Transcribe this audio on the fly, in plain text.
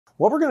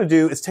What we're going to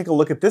do is take a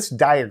look at this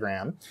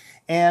diagram,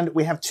 and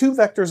we have two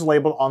vectors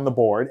labeled on the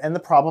board, and the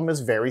problem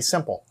is very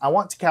simple. I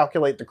want to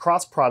calculate the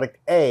cross product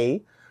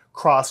A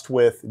crossed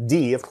with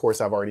D. Of course,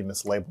 I've already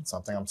mislabeled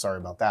something. I'm sorry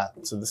about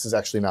that. So this is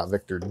actually not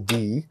vector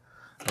D,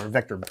 or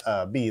vector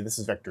B. This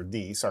is vector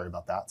D. Sorry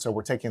about that. So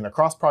we're taking the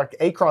cross product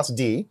A cross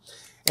D,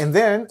 and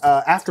then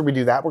after we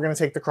do that, we're going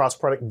to take the cross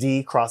product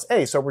D cross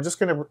A. So we're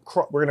just going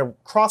to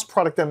cross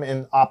product them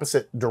in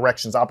opposite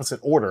directions, opposite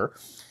order,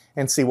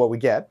 and see what we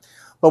get.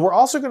 But we're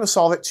also going to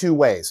solve it two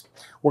ways.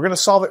 We're going to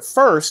solve it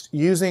first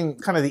using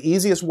kind of the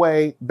easiest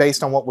way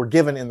based on what we're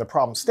given in the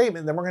problem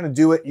statement. Then we're going to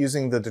do it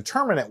using the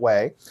determinant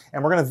way,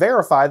 and we're going to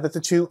verify that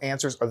the two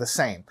answers are the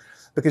same.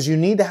 Because you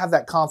need to have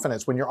that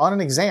confidence. When you're on an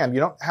exam,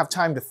 you don't have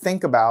time to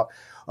think about,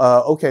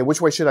 okay,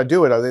 which way should I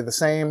do it? Are they the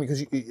same?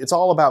 Because it's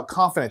all about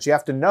confidence. You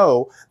have to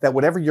know that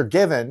whatever you're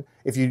given,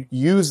 if you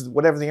use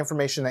whatever the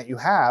information that you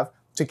have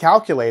to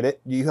calculate it,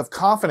 you have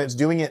confidence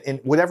doing it in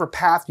whatever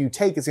path you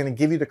take is going to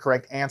give you the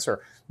correct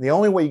answer. The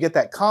only way you get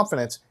that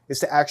confidence is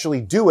to actually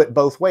do it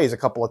both ways a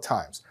couple of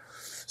times.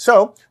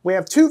 So we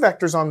have two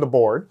vectors on the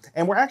board,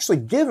 and we're actually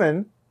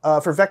given,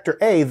 for vector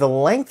A, the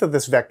length of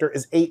this vector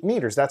is 8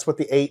 meters. That's what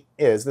the 8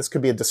 is. This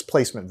could be a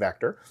displacement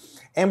vector.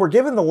 And we're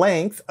given the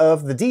length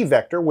of the D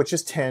vector, which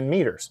is 10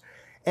 meters.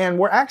 And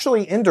we're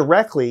actually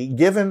indirectly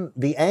given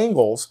the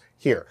angles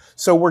here.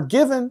 So we're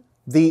given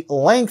the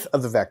length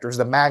of the vectors,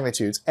 the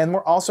magnitudes, and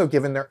we're also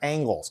given their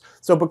angles.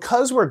 So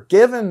because we're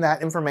given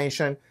that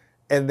information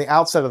in the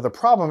outset of the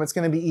problem, it's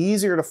going to be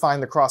easier to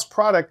find the cross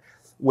product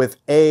with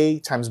A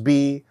times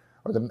B,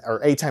 or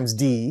A times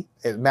D,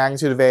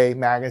 magnitude of A,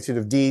 magnitude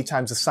of D,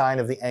 times the sine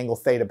of the angle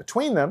theta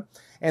between them,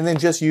 and then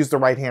just use the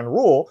right-hand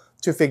rule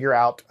to figure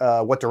out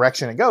what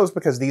direction it goes,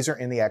 because these are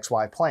in the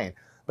xy plane.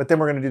 But then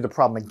we're going to do the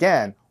problem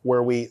again,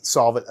 where we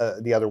solve it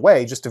the other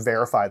way, just to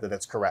verify that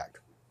it's correct.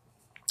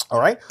 All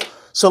right,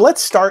 so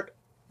let's start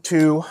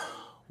to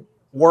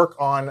work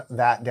on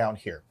that down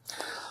here.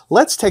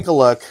 Let's take a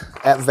look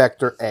at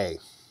vector A,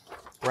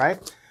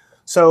 right?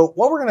 So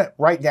what we're going to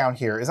write down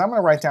here is I'm going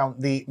to write down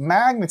the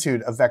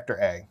magnitude of vector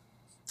A.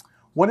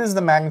 What is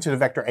the magnitude of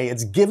vector A?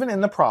 It's given in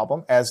the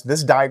problem, as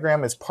this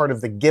diagram is part of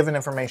the given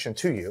information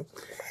to you.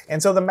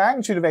 And so the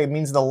magnitude of A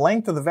means the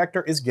length of the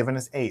vector is given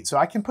as 8. So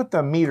I can put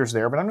the meters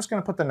there, but I'm just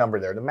going to put the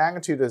number there. The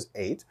magnitude is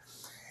 8.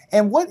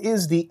 And what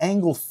is the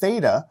angle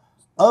theta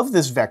of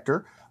this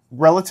vector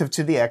relative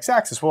to the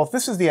x-axis? Well, if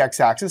this is the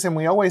x-axis and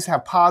we always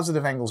have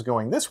positive angles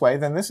going this way,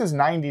 then this is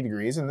 90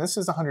 degrees and this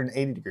is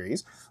 180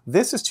 degrees.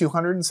 This is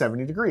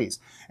 270 degrees.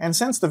 And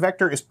since the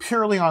vector is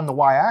purely on the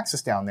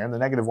y-axis down there, the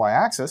negative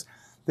y-axis,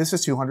 this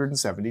is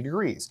 270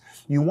 degrees.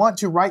 You want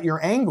to write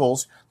your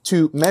angles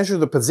to measure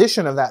the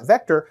position of that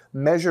vector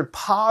measured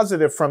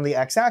positive from the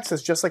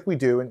x-axis, just like we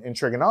do in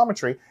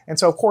trigonometry. And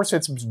so, of course,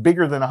 it's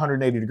bigger than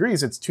 180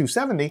 degrees. It's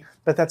 270,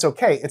 but that's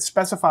okay. It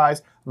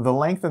specifies the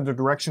length and the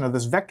direction of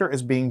this vector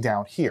as being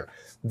down here.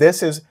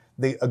 This is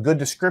a good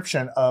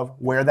description of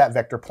where that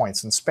vector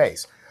points in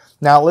space.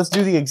 Now, let's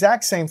do the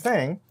exact same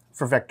thing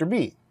for vector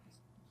B.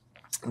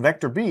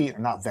 Vector B,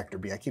 not vector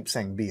B, I keep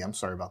saying B, I'm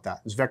sorry about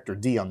that. It's vector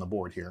D on the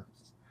board here.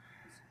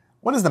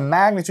 What is the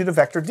magnitude of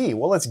vector D?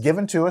 Well, it's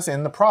given to us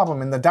in the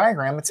problem. In the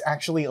diagram, it's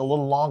actually a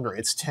little longer.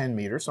 It's 10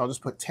 meters, so I'll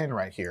just put 10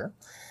 right here.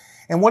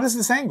 And what is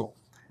this angle?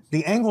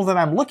 The angle that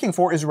I'm looking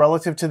for is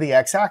relative to the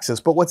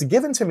x-axis, but what's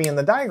given to me in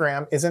the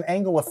diagram is an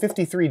angle of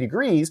 53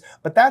 degrees,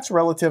 but that's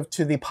relative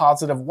to the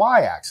positive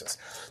y-axis.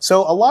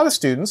 So a lot of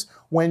students,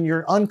 when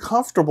you're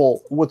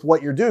uncomfortable with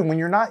what you're doing, when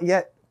you're not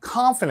yet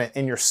confident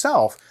in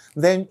yourself,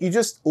 then you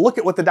just look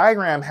at what the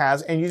diagram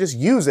has and you just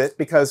use it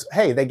because,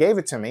 hey, they gave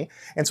it to me.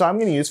 And so I'm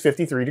going to use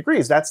 53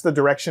 degrees. That's the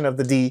direction of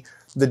the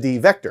D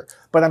vector.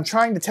 But I'm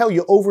trying to tell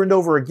you over and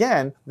over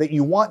again that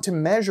you want to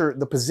measure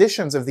the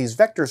positions of these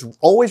vectors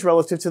always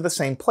relative to the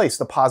same place,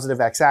 the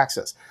positive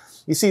x-axis.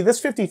 You see,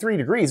 this 53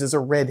 degrees is a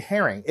red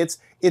herring.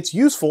 It's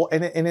useful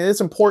and it is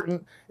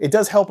important. It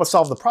does help us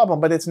solve the problem,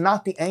 but it's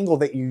not the angle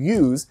that you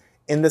use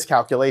in this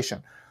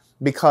calculation,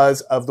 because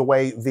of the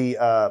way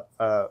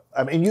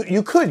I mean,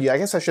 you could, I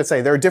guess I should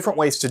say, there are different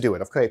ways to do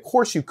it. Okay, of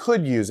course you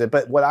could use it,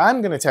 but what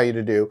I'm going to tell you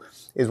to do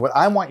is what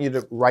I want you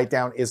to write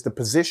down is the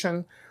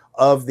position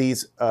of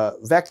these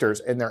vectors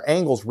and their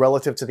angles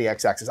relative to the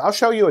x-axis. I'll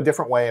show you a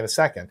different way in a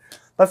second,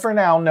 but for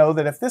now, know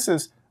that if this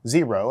is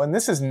 0 and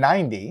this is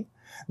 90,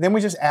 then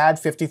we just add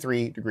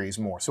 53 degrees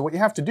more. So what you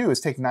have to do is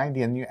take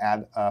 90 and you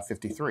add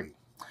 53.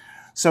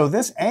 So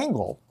this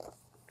angle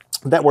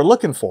that we're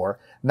looking for,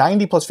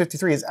 90 plus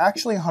 53, is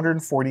actually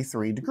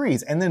 143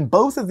 degrees. And then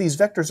both of these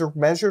vectors are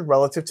measured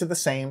relative to the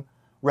same,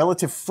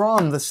 relative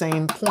from the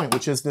same point,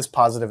 which is this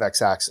positive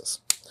x-axis.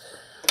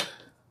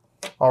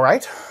 All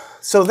right,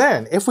 so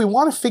then if we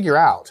want to figure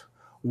out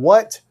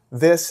what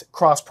this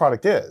cross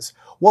product is,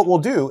 what we'll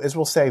do is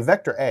we'll say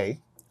vector A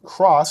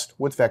crossed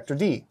with vector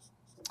D.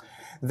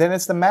 Then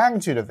it's the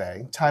magnitude of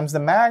A times the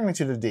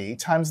magnitude of D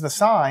times the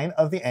sine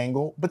of the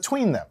angle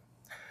between them,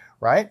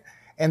 right?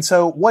 And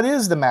so what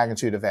is the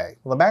magnitude of A?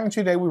 Well, the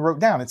magnitude of A we wrote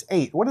down, it's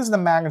 8. What is the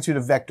magnitude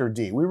of vector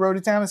D? We wrote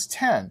it down as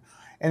 10.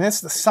 And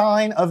it's the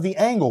sine of the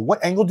angle.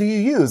 What angle do you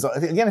use?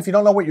 Again, if you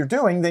don't know what you're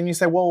doing, then you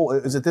say, well,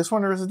 is it this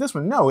one or is it this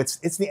one? No,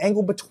 it's the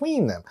angle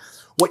between them.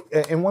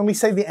 And when we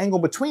say the angle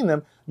between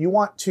them, you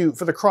want to,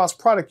 for the cross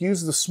product,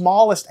 use the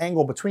smallest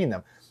angle between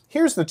them.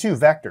 Here's the two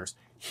vectors.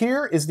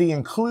 Here is the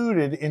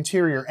included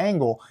interior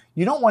angle.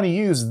 You don't want to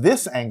use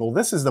this angle.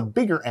 This is the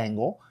bigger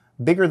angle,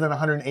 bigger than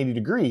 180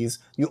 degrees.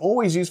 You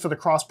always use for the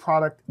cross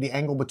product the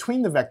angle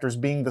between the vectors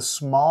being the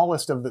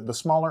smallest of the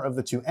smaller of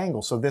the two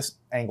angles. So this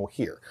angle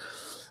here.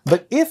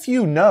 But if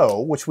you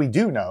know, which we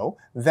do know,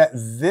 that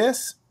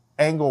this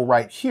angle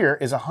right here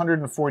is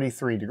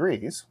 143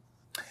 degrees,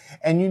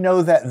 and you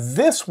know that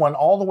this one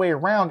all the way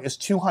around is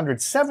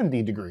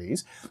 270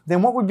 degrees,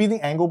 then what would be the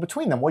angle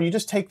between them? Well, you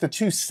just take the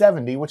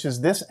 270, which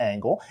is this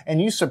angle,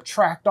 and you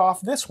subtract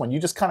off this one. You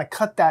just kind of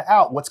cut that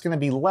out. What's going to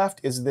be left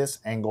is this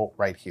angle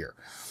right here.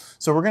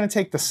 So we're going to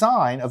take the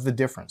sine of the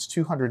difference,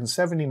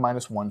 270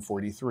 minus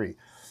 143.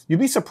 You'd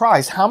be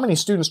surprised how many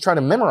students try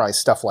to memorize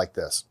stuff like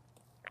this.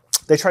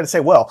 They try to say,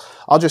 well,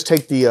 I'll just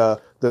take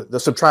the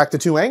subtract the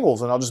two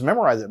angles and I'll just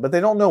memorize it. But they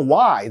don't know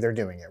why they're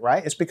doing it,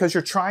 right? It's because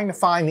you're trying to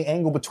find the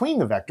angle between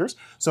the vectors.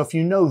 So if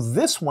you know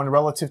this one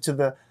relative to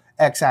the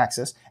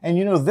x-axis and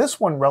you know this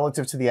one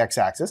relative to the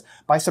x-axis,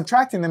 by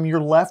subtracting them, you're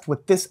left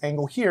with this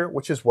angle here,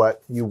 which is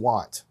what you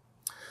want.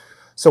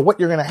 So what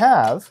you're going to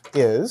have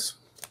is,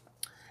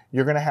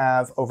 you're going to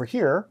have over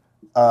here,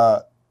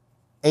 8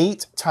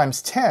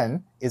 times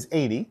 10 is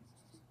 80,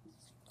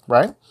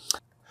 right?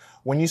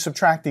 When you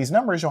subtract these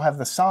numbers, you'll have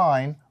the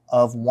sine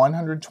of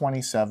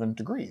 127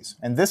 degrees.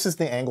 And this is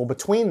the angle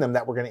between them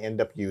that we're going to end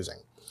up using.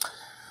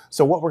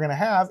 So what we're going to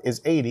have is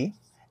 80.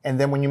 And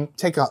then when you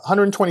take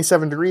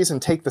 127 degrees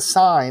and take the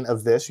sine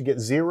of this, you get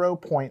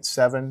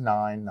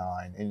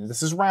 0.799. And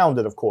this is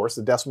rounded, of course.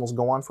 The decimals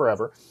go on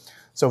forever.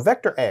 So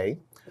vector A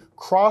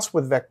cross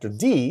with vector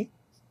D,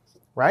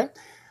 right?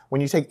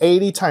 When you take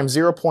 80 times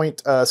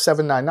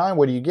 0.799,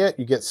 what do you get?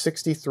 You get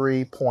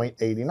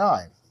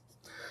 63.89.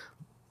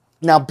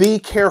 Now be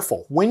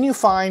careful. When you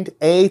find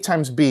A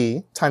times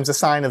B times the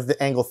sine of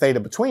the angle theta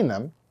between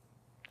them,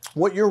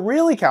 what you're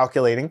really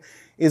calculating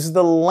is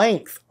the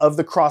length of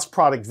the cross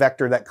product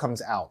vector that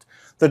comes out.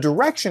 The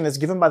direction is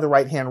given by the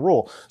right-hand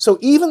rule. So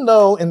even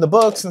though in the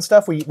books and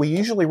stuff we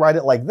usually write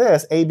it like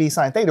this, AB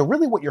sine theta,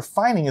 really what you're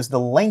finding is the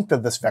length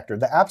of this vector.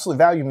 The absolute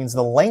value means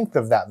the length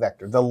of that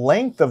vector. The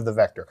length of the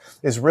vector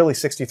is really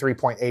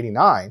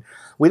 63.89.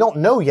 We don't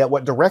know yet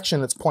what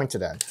direction it's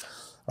pointed in,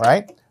 all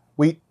right?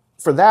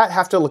 For that,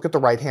 have to look at the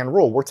right-hand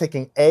rule. We're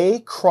taking A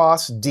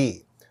cross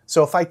D.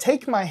 So if I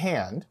take my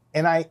hand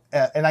and I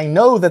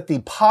know that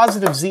the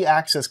positive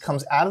z-axis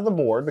comes out of the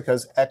board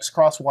because x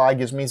cross y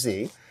gives me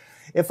z,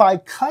 if I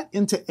cut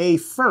into A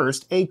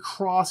first, A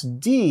cross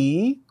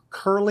D,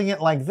 curling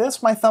it like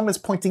this, my thumb is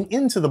pointing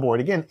into the board.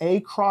 Again, A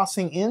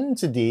crossing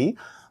into D,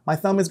 my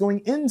thumb is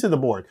going into the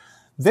board.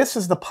 This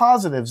is the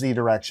positive z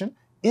direction.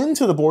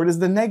 Into the board is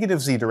the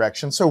negative z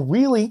direction. So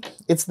really,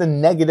 it's the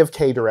negative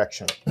k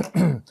direction.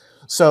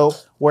 So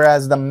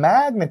whereas the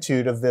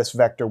magnitude of this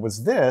vector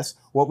was this,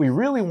 what we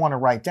really want to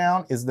write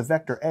down is the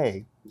vector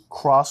A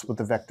crossed with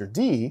the vector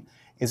D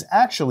is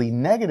actually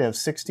negative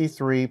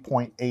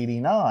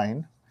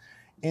 63.89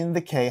 in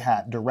the k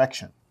hat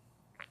direction.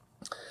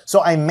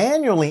 So I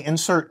manually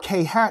insert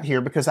k hat here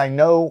because I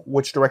know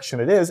which direction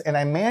it is, and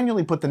I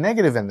manually put the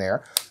negative in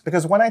there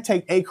because when I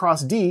take A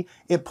cross D,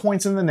 it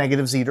points in the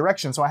negative z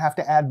direction, so I have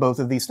to add both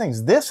of these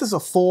things. This is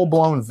a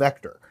full-blown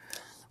vector.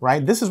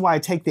 Right? This is why I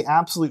take the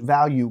absolute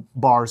value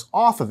bars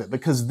off of it,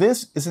 because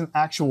this is an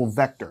actual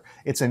vector.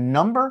 It's a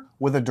number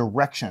with a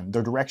direction,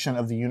 the direction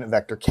of the unit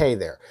vector k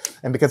there.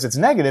 And because it's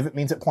negative, it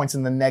means it points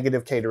in the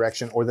negative k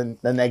direction or the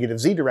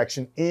negative z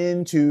direction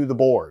into the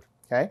board.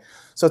 Okay?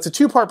 So it's a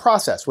two-part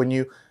process. When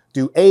you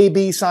do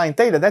AB sine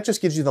theta, that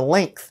just gives you the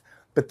length,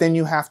 but then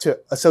you have to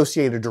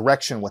associate a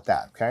direction with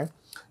that. Okay?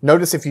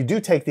 Notice if you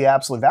do take the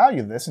absolute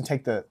value of this and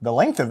take the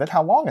length of it,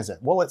 how long is it?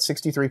 Well, it's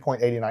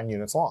 63.89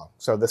 units long.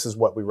 So this is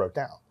what we wrote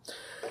down.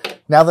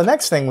 Now the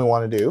next thing we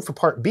want to do for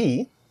part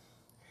B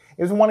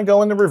is we want to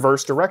go in the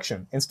reverse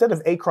direction. Instead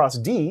of A cross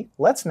D,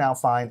 let's now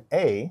find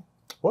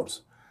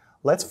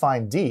let's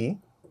find D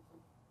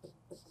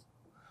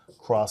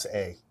cross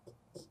A.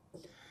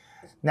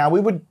 Now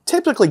we would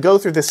typically go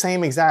through the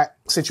same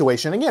exact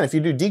situation. Again, if you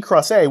do D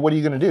cross A, what are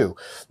you going to do?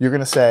 You're going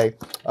to say,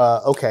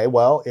 okay,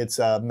 well, it's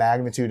a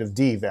magnitude of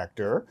D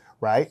vector,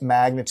 right?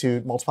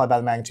 Magnitude multiplied by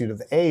the magnitude of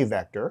the A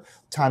vector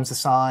times the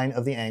sine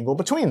of the angle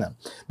between them.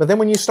 But then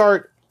when you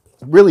start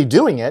really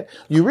doing it,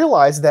 you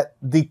realize that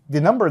the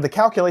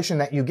calculation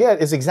that you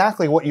get is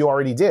exactly what you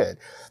already did.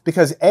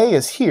 Because A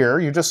is here,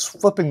 you're just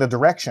flipping the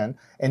direction,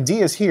 and D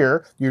is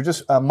here, you're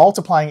just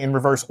multiplying in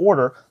reverse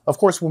order. Of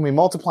course, when we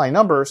multiply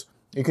numbers,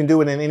 you can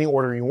do it in any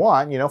order you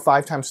want. You know,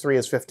 5 times 3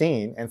 is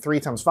 15, and 3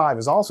 times 5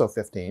 is also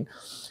 15.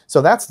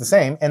 So that's the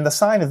same. And the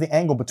sine of the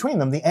angle between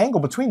them, the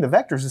angle between the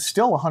vectors is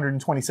still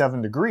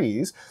 127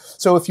 degrees.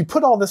 So if you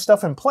put all this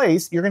stuff in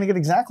place, you're going to get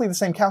exactly the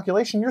same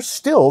calculation. You're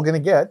still going to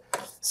get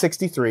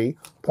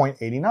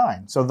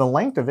 63.89. So the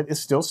length of it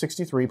is still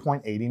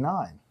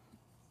 63.89.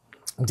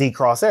 D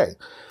cross A.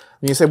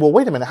 And you say, well,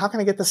 wait a minute, how can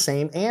I get the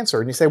same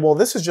answer? And you say, well,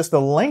 this is just the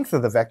length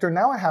of the vector.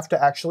 Now I have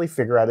to actually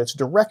figure out its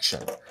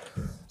direction.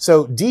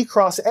 So D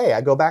cross A,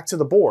 I go back to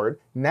the board.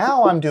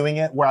 Now I'm doing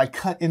it where I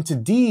cut into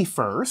D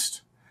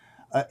first.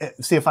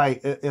 See if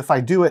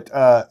I do it,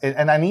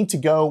 and I need to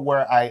go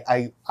where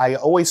I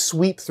always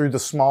sweep through the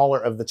smaller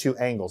of the two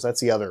angles. That's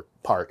the other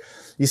part.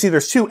 You see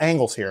there's two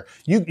angles here.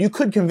 You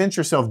could convince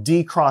yourself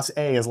D cross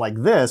A is like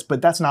this,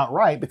 but that's not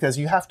right because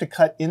you have to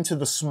cut into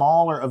the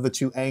smaller of the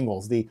two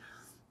angles.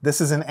 This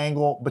is an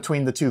angle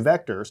between the two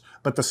vectors,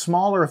 but the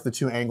smaller of the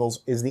two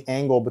angles is the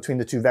angle between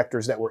the two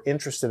vectors that we're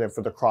interested in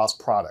for the cross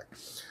product.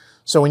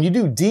 So when you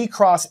do D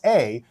cross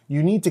A,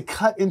 you need to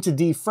cut into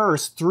D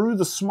first through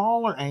the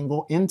smaller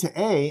angle into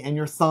A, and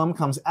your thumb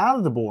comes out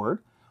of the board,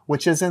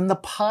 which is in the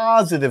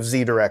positive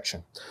Z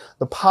direction.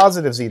 The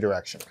positive Z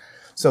direction.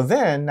 So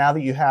then, now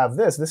that you have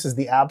this is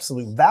the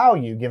absolute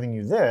value giving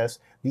you this,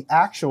 the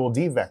actual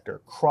D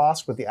vector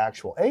crossed with the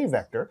actual A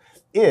vector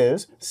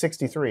is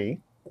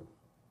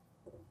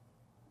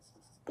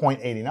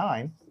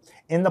 63.89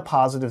 in the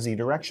positive Z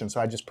direction.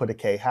 So I just put a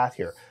K hat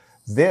here.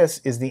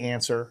 This is the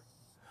answer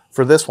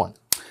for this one.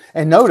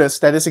 And notice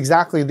that it's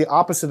exactly the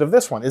opposite of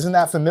this one. Isn't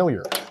that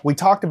familiar? We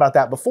talked about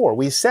that before.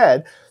 We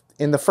said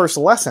in the first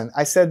lesson,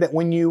 I said that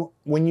when you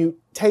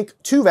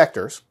take two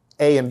vectors,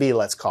 A and B,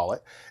 let's call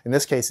it, in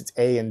this case it's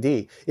A and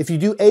D, if you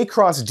do A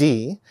cross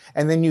D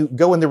and then you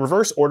go in the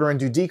reverse order and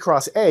do D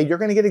cross A, you're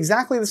going to get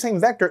exactly the same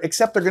vector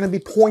except they're going to be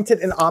pointed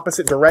in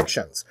opposite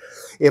directions.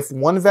 If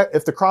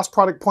the cross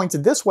product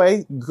pointed this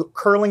way,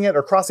 curling it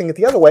or crossing it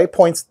the other way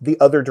points the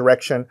other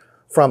direction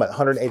from it,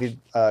 180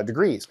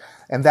 degrees.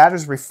 And that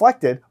is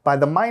reflected by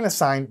the minus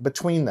sign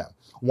between them.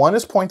 One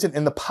is pointed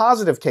in the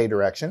positive K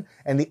direction,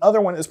 and the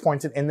other one is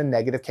pointed in the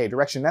negative K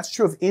direction. That's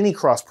true of any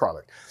cross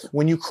product.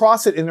 When you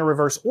cross it in the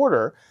reverse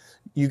order,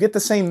 you get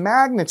the same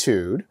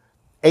magnitude.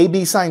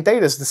 AB sine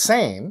theta is the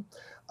same,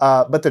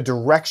 but the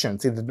direction,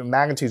 see, the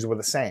magnitudes were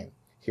the same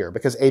here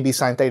because AB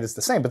sine theta is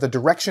the same, but the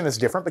direction is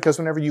different because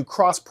whenever you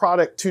cross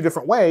product two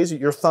different ways,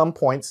 your thumb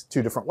points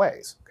two different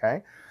ways,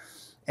 okay?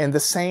 And the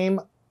same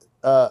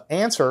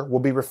answer will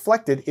be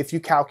reflected if you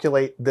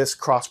calculate this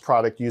cross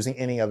product using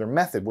any other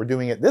method. We're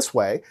doing it this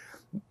way,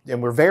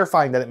 and we're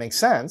verifying that it makes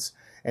sense,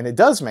 and it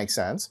does make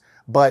sense,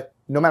 but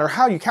no matter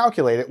how you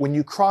calculate it, when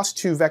you cross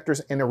two vectors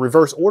in a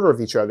reverse order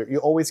of each other, you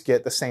always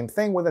get the same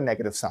thing with a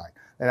negative sign.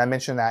 And I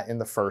mentioned that in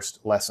the first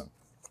lesson.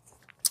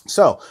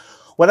 So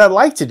what I'd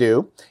like to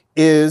do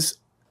is,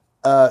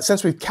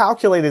 since we've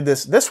calculated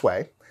this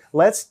way,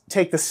 let's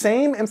take the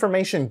same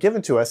information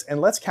given to us and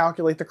let's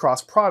calculate the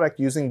cross product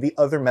using the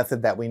other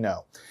method that we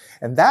know.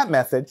 And that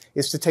method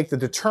is to take the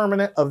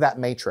determinant of that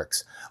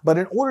matrix. But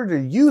in order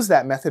to use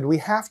that method, we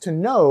have to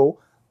know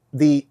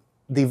the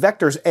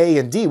vectors A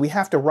and D. We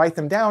have to write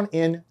them down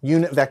in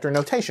unit vector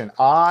notation,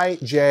 I,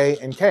 J,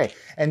 and K.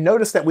 And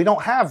notice that we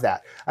don't have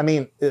that. I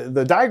mean,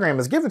 the diagram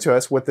is given to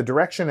us with the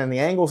direction and the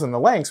angles and the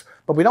lengths,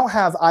 but we don't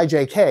have I,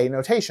 J, K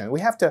notation. We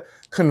have to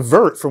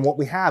convert from what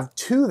we have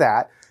to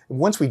that.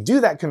 Once we do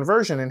that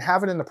conversion and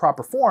have it in the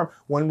proper form,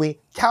 when we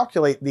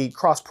calculate the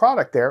cross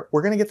product there,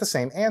 we're going to get the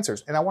same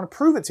answers. And I want to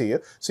prove it to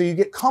you so you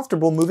get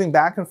comfortable moving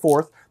back and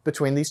forth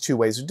between these two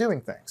ways of doing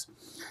things.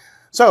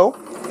 So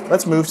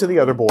let's move to the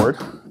other board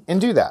and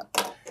do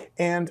that.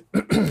 And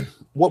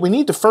what we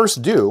need to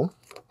first do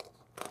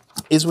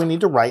is we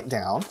need to write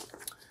down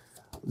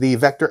the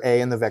vector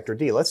A and the vector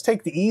D. Let's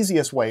take the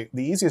easiest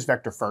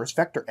vector first,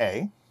 vector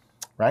A,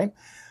 right?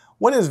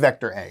 What is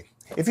vector A?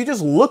 If you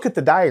just look at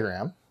the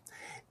diagram,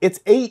 it's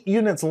 8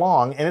 units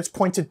long and it's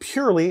pointed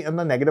purely in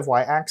the negative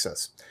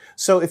y-axis.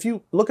 So if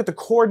you look at the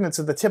coordinates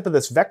at the tip of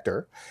this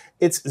vector,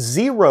 it's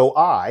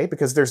 0i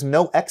because there's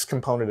no x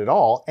component at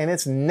all, and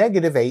it's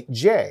negative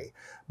 8j.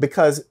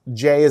 Because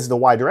j is the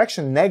y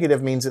direction,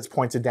 negative means it's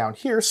pointed down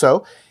here.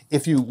 So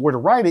if you were to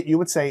write it, you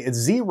would say it's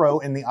 0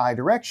 in the I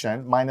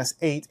direction minus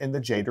 8 in the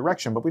j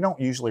direction. But we don't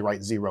usually write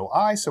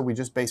 0i, so we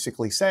just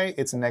basically say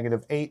it's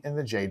negative 8 in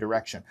the j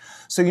direction.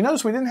 So you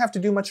notice we didn't have to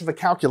do much of a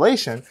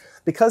calculation.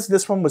 Because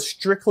this one was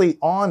strictly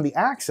on the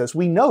axis,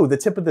 we know the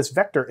tip of this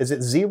vector is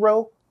at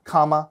 0,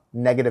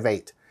 negative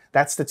 8.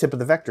 That's the tip of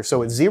the vector.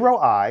 So it's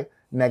 0i,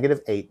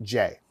 negative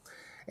 8j.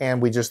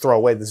 And we just throw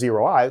away the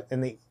 0i,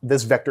 and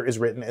this vector is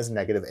written as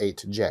negative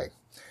 8j.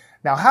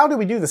 Now, how do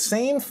we do the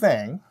same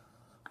thing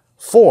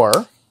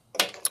for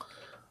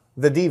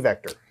the d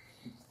vector?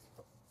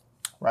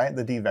 Right,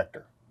 the d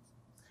vector.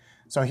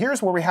 So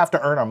here's where we have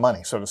to earn our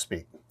money, so to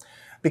speak.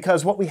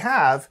 Because what we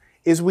have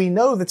is we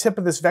know the tip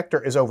of this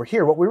vector is over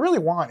here. What we really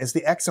want is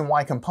the x and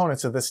y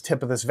components of this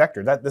tip of this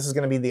vector. This is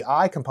going to be the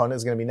I component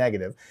is going to be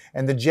negative,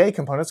 and the j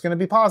component is going to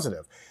be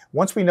positive,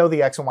 once we know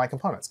the x and y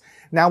components.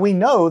 Now we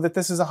know that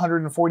this is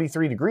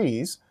 143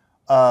 degrees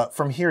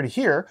from here to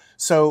here,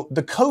 so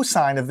the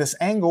cosine of this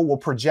angle will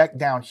project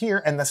down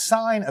here, and the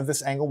sine of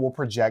this angle will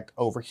project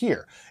over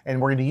here. And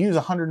we're going to use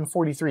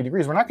 143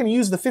 degrees. We're not going to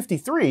use the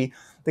 53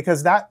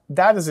 because that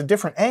is a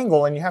different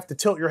angle, and you have to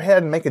tilt your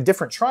head and make a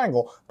different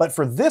triangle. But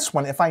for this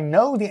one, if I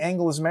know the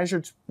angle is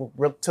measured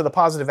to the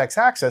positive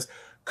x-axis,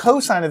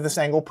 cosine of this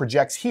angle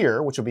projects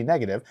here, which will be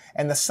negative,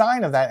 and the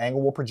sine of that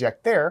angle will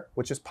project there,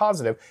 which is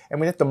positive, and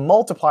we have to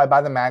multiply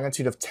by the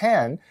magnitude of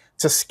 10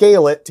 to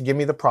scale it to give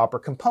me the proper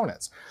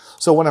components.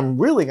 So what I'm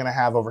really going to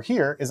have over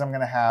here is I'm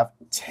going to have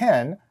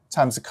 10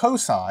 times the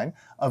cosine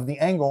of the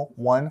angle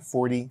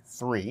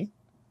 143,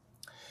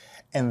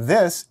 and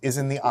this is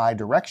in the I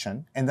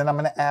direction, and then I'm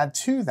going to add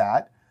to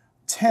that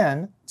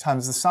 10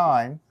 times the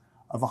sine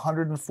of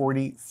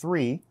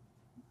 143,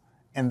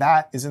 and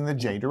that is in the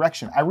J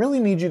direction. I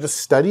really need you to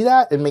study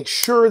that and make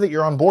sure that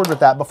you're on board with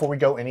that before we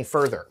go any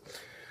further,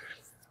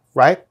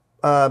 right?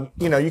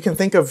 You can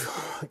think of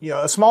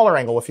a smaller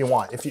angle if you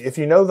want. If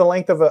you know the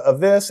length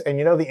of this and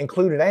you know the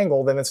included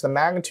angle, then it's the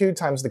magnitude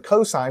times the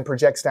cosine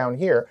projects down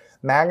here,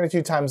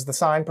 magnitude times the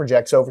sine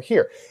projects over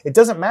here. It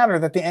doesn't matter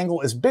that the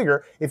angle is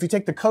bigger. If you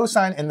take the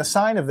cosine and the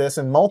sine of this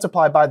and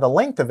multiply by the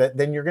length of it,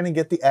 then you're going to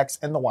get the x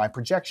and the y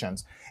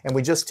projections. And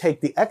we just take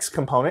the x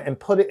component and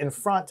put it in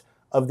front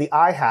of the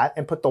I hat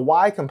and put the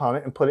y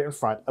component and put it in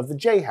front of the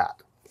j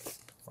hat,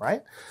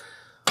 right?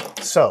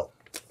 So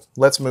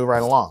let's move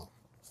right along.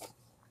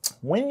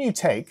 When you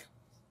take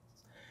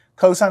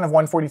cosine of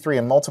 143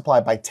 and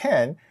multiply by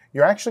 10,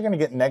 you're actually going to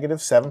get negative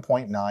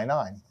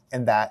 7.99,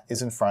 and that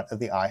is in front of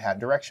the I hat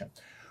direction.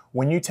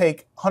 When you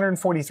take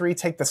 143,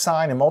 take the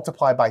sine and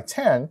multiply by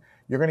 10,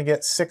 you're going to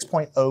get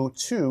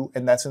 6.02,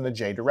 and that's in the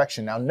j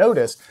direction. Now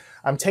notice,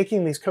 I'm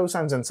taking these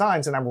cosines and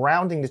sines and I'm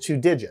rounding to 2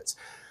 digits.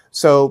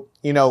 So,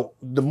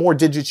 the more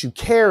digits you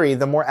carry,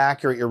 the more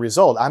accurate your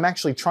result. I'm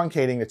actually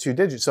truncating the 2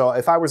 digits. So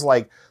if I was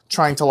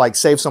trying to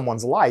save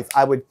someone's life,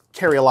 I would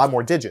carry a lot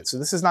more digits. So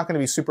this is not going to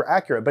be super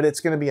accurate, but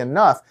it's going to be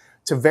enough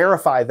to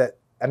verify that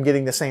I'm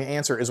getting the same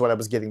answer as what I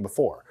was getting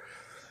before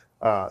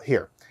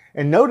here.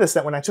 And notice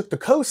that when I took the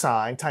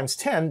cosine times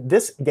 10,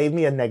 this gave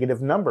me a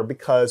negative number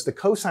because the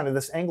cosine of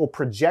this angle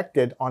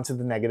projected onto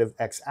the negative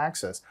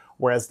x-axis,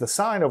 whereas the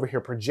sine over here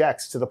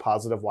projects to the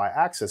positive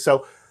y-axis.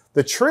 So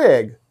the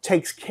trig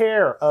takes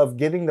care of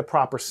getting the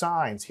proper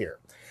signs here.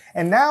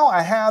 And now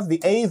I have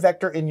the A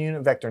vector in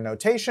unit vector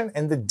notation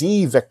and the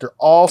D vector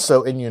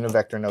also in unit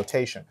vector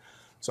notation.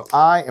 So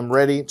I am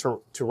ready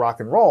to rock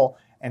and roll,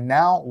 and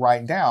now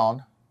write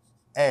down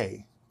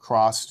A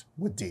crossed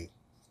with D.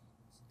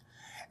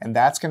 And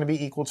that's going to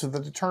be equal to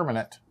the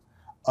determinant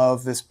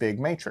of this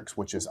big matrix,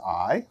 which is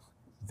I,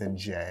 then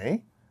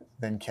J,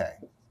 then K.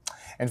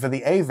 And for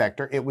the A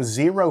vector, it was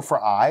 0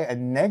 for I,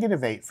 and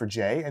negative 8 for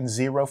J, and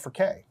 0 for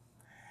K.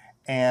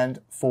 And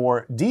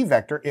for D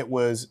vector, it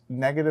was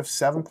negative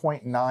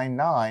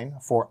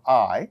 7.99 for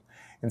I,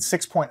 and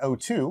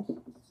 6.02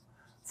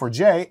 for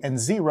J, and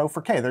 0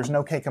 for K. There's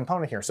no K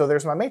component here. So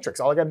there's my matrix.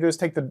 All I got to do is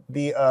take the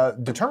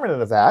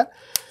determinant of that,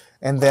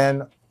 and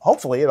then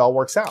hopefully it all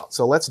works out.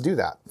 So let's do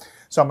that.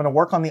 So I'm going to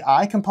work on the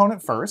I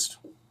component first.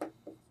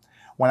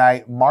 When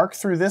I mark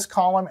through this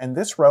column and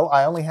this row,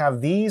 I only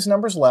have these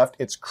numbers left.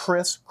 It's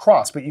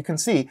crisscross, but you can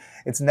see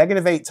it's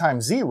negative 8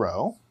 times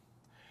 0.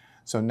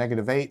 So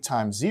negative 8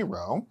 times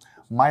 0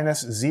 minus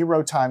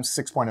 0 times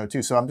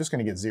 6.02. So I'm just going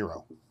to get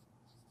 0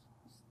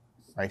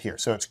 right here.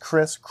 So it's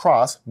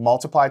crisscross,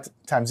 multiply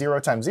times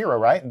 0,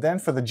 right? And then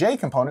for the J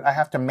component, I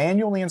have to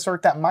manually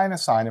insert that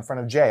minus sign in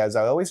front of J, as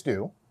I always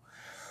do.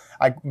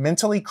 I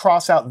mentally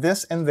cross out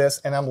this, and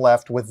I'm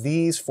left with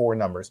these 4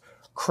 numbers,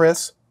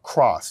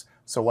 crisscross.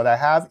 So what I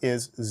have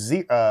is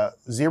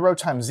 0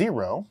 times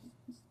 0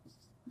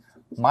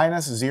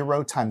 minus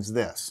 0 times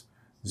this.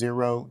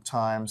 0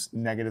 times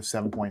negative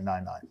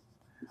 7.99.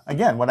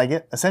 Again, what I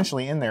get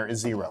essentially in there is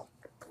 0.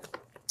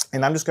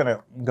 And I'm just going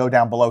to go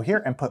down below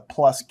here and put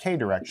plus K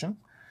direction.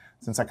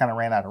 Since I kind of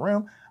ran out of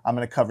room, I'm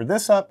going to cover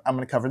this up, I'm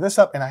going to cover this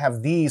up, and I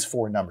have these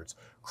 4 numbers,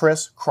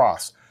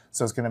 crisscross.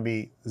 So it's going to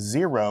be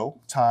 0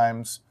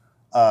 times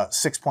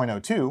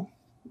 6.02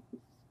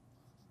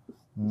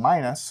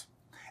 minus,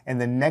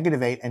 and then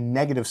negative 8 and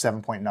negative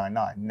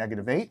 7.99.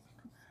 Negative 8,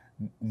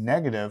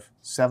 negative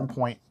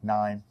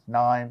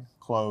 7.99,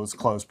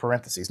 close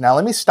parentheses. Now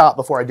let me stop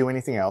before I do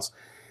anything else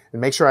and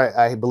make sure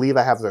I believe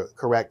I have the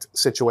correct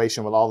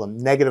situation with all the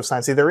negative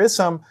signs. See, there is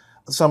some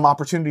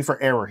opportunity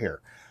for error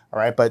here. All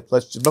right, but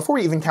before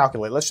we even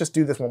calculate, let's just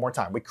do this one more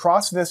time. We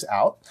cross this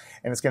out,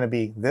 and it's going to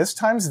be this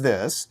times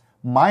this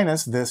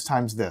minus this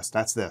times this.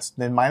 That's this.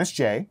 Then minus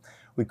J.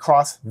 We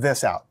cross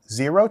this out.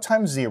 0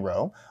 times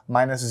 0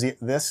 minus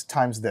this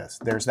times this.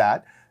 There's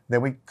that.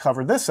 Then we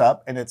cover this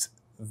up, and it's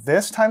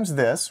this times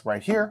this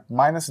right here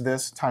minus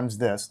this times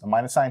this. The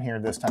minus sign here,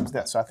 this times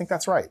this. So I think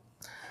that's right.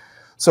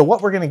 So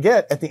what we're going to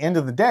get at the end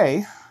of the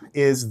day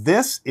is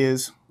this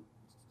is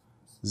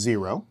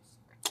 0.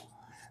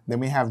 Then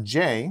we have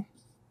J,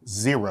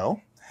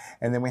 0.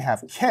 And then we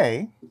have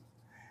K.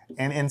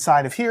 And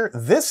inside of here,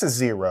 this is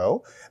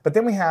 0. But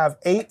then we have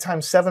 8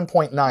 times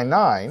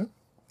 7.99.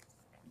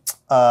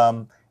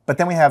 But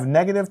then we have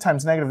negative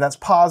times negative, that's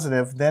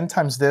positive, then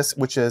times this,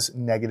 which is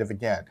negative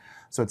again.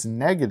 So it's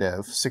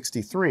negative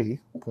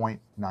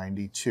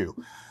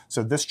 63.92.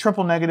 So this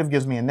triple negative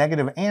gives me a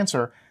negative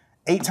answer.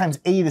 8 times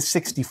 8 is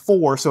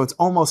 64, so it's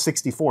almost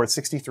 64. It's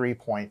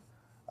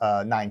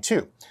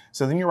 63.92.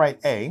 So then you write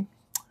A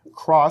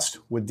crossed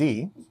with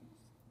D.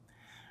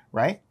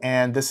 right?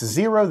 And this is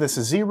 0, this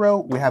is 0.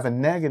 We have a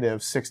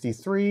negative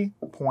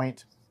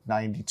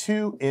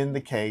 63.92 in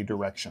the k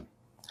direction.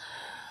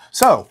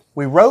 So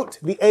we wrote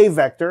the a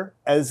vector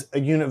as a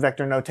unit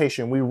vector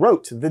notation. We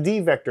wrote the d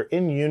vector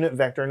in unit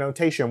vector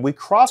notation. We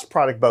cross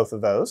product both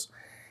of those.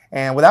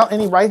 And without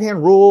any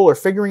right-hand rule or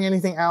figuring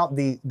anything out,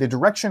 the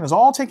direction is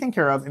all taken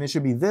care of, and it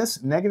should be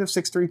this negative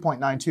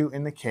 63.92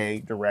 in the k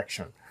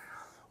direction.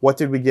 What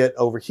did we get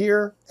over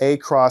here? A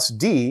cross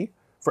d.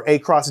 For a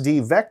cross d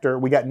vector,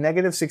 we got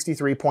negative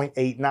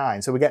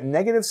 63.89. So we got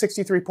negative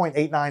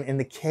 63.89 in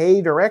the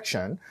k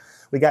direction.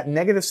 We got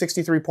negative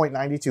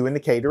 63.92 in the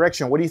k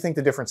direction. What do you think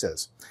the difference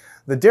is?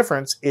 The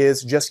difference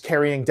is just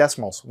carrying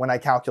decimals when I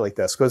calculate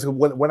this. Because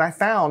when I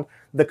found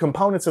the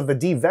components of the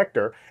d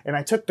vector and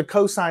I took the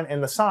cosine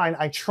and the sine,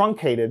 I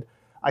truncated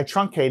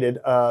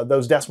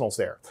those decimals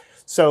there.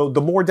 So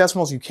the more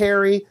decimals you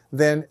carry,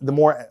 then the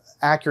more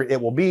accurate it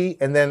will be.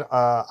 And then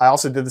I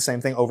also did the same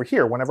thing over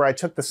here. Whenever I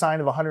took the sine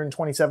of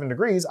 127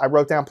 degrees, I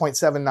wrote down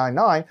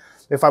 0.799.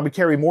 If I would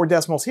carry more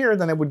decimals here,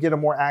 then it would get a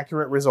more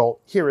accurate result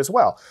here as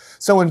well.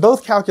 So in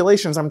both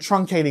calculations, I'm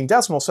truncating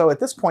decimals. So at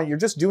this point, you're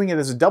just doing it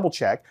as a double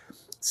check.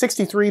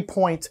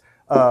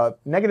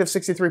 Negative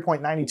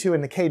 63.92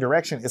 in the k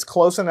direction is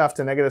close enough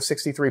to negative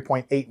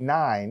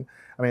 63.89.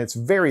 I mean, it's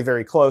very,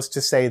 very close to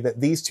say that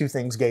these two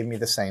things gave me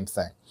the same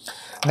thing.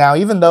 Now,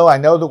 even though I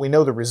know that we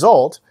know the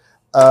result,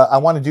 I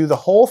want to do the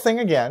whole thing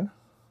again.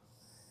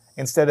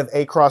 Instead of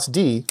a cross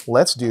d,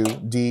 let's do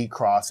d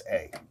cross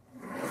a.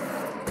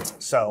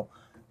 So,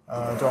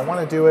 do I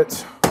want to do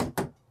it?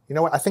 You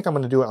know what? I think I'm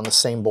going to do it on the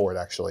same board,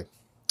 actually.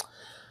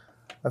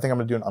 I think I'm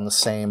going to do it on the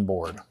same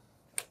board.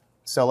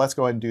 So let's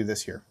go ahead and do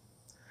this here.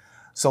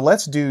 So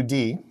let's do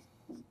d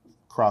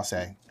cross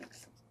a.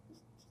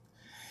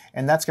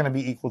 And that's going to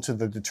be equal to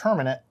the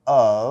determinant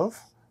of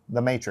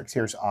the matrix.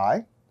 Here's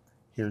I,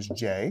 here's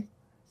j,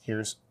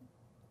 here's,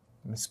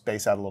 let me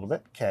space out a little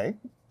bit, k.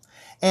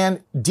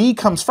 And d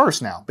comes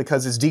first now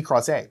because it's d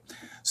cross a.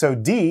 So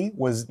d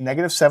was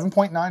negative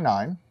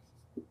 7.99,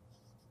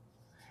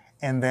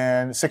 and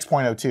then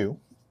 6.02,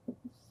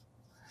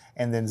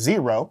 and then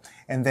 0,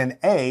 and then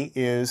a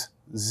is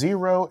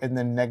 0, and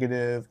then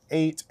negative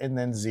 8, and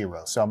then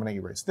 0. So I'm going to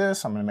erase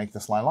this. I'm going to make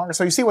this line longer.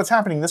 So you see what's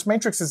happening. This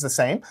matrix is the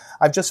same.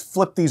 I've just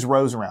flipped these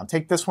rows around.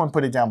 Take this one,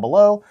 put it down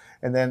below,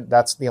 and then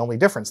that's the only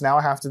difference. Now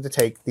I have to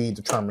take the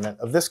determinant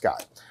of this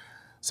guy.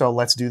 So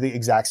let's do the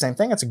exact same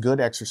thing. It's a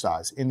good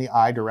exercise. In the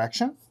I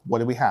direction, what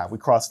do we have? We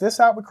cross this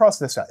out, we cross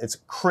this out. It's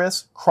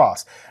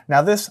crisscross.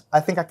 Now this,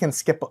 I think I can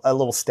skip a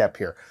little step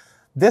here.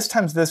 This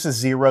times this is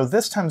 0,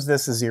 this times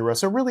this is 0.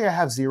 So really I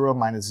have 0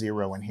 minus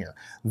 0 in here.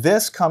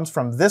 This comes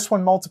from this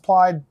one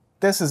multiplied,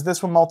 this is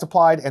this one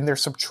multiplied, and they're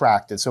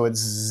subtracted. So it's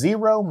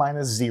 0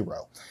 minus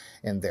 0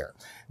 in there.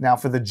 Now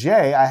for the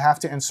j, I have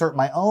to insert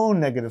my own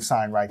negative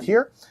sign right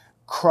here.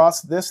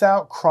 Cross this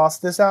out, cross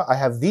this out. I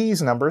have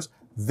these numbers.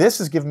 This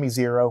is giving me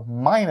 0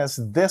 minus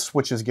this,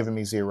 which is giving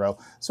me 0.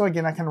 So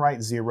again, I can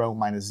write 0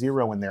 minus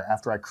 0 in there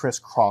after I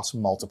crisscross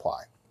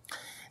multiply.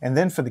 And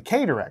then for the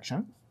k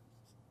direction,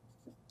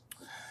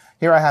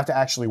 here I have to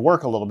actually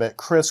work a little bit.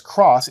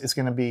 Crisscross is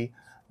going to be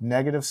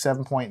negative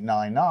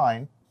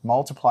 7.99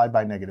 multiplied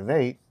by negative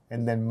 8,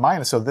 and then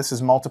minus, so this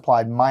is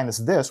multiplied minus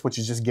this, which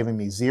is just giving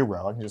me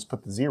 0. I can just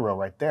put the 0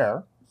 right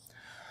there,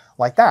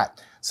 like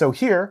that. So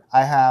here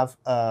I have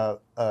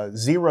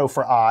 0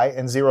 for I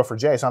and 0 for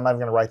j, so I'm not even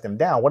going to write them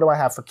down. What do I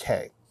have for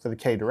k? For the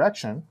k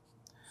direction,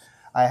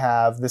 I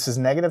have, this is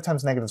negative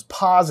times negative is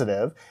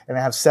positive, and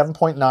I have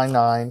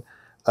 7.99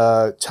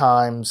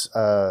 times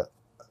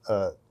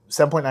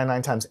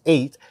 7.99 times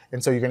 8,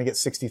 and so you're going to get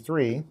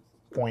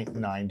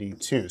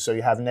 63.92. So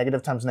you have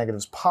negative times negative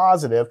is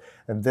positive,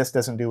 and this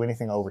doesn't do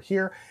anything over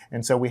here,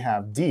 and so we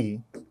have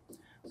d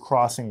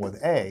crossing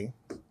with a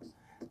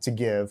to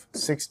give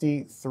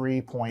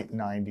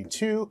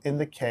 63.92 in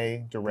the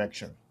k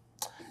direction.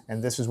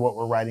 And this is what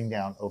we're writing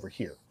down over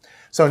here.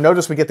 So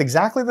notice we get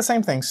exactly the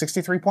same thing,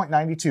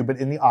 63.92, but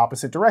in the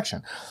opposite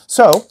direction.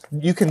 So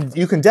you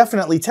can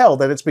definitely tell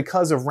that it's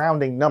because of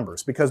rounding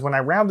numbers, because when I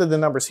rounded the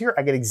numbers here,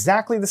 I get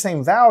exactly the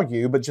same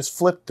value, but just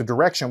flipped the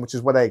direction, which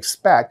is what I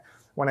expect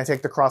when I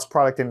take the cross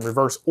product in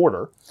reverse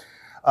order.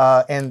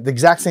 And the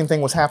exact same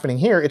thing was happening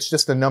here, it's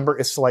just the number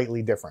is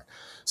slightly different.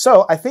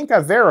 So I think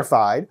I've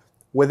verified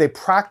with a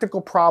practical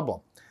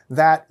problem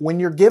that when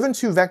you're given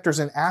two vectors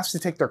and asked to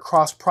take their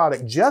cross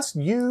product, just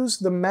use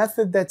the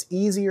method that's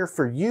easier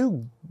for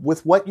you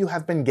with what you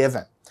have been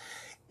given.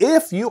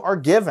 If you are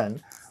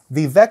given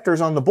the vectors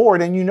on the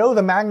board and you know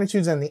the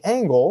magnitudes and the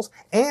angles,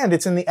 and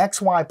it's in the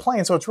XY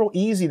plane, so it's real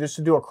easy just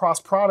to do a cross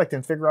product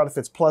and figure out if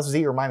it's plus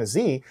z or minus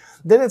z,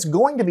 then it's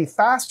going to be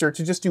faster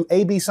to just do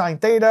AB sine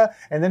theta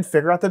and then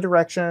figure out the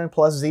direction,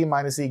 plus z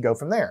minus z, go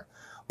from there.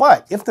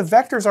 But if the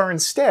vectors are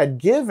instead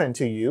given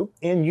to you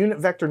in unit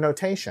vector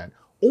notation,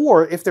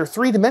 or if they're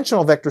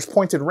three-dimensional vectors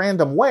pointed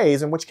random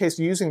ways, in which case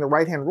using the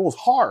right-hand rule is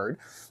hard,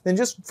 then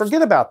just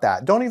forget about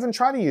that. Don't even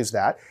try to use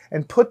that,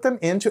 and put them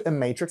into a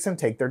matrix and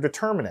take their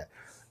determinant.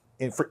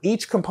 And for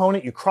each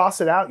component, you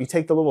cross it out, you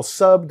take the little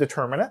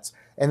sub-determinants,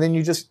 and then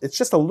it's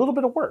just a little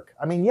bit of work.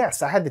 I mean,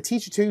 yes, I had to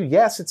teach it to you.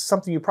 Yes, it's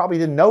something you probably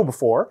didn't know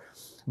before,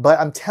 but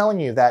I'm telling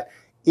you that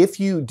if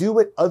you do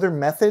it other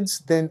methods,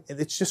 then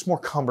it's just more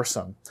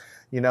cumbersome,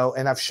 you know,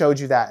 and I've showed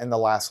you that in the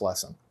last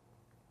lesson.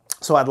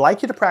 So I'd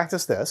like you to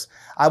practice this.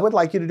 I would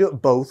like you to do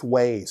it both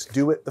ways.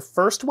 Do it the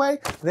first way,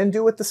 then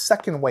do it the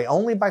second way.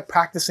 Only by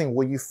practicing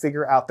will you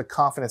figure out the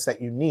confidence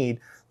that you need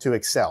to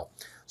excel.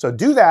 So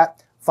do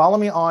that. Follow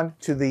me on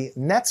to the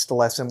next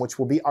lesson, which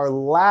will be our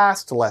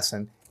last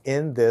lesson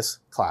in this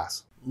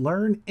class.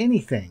 Learn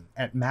anything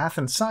at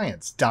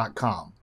mathandscience.com.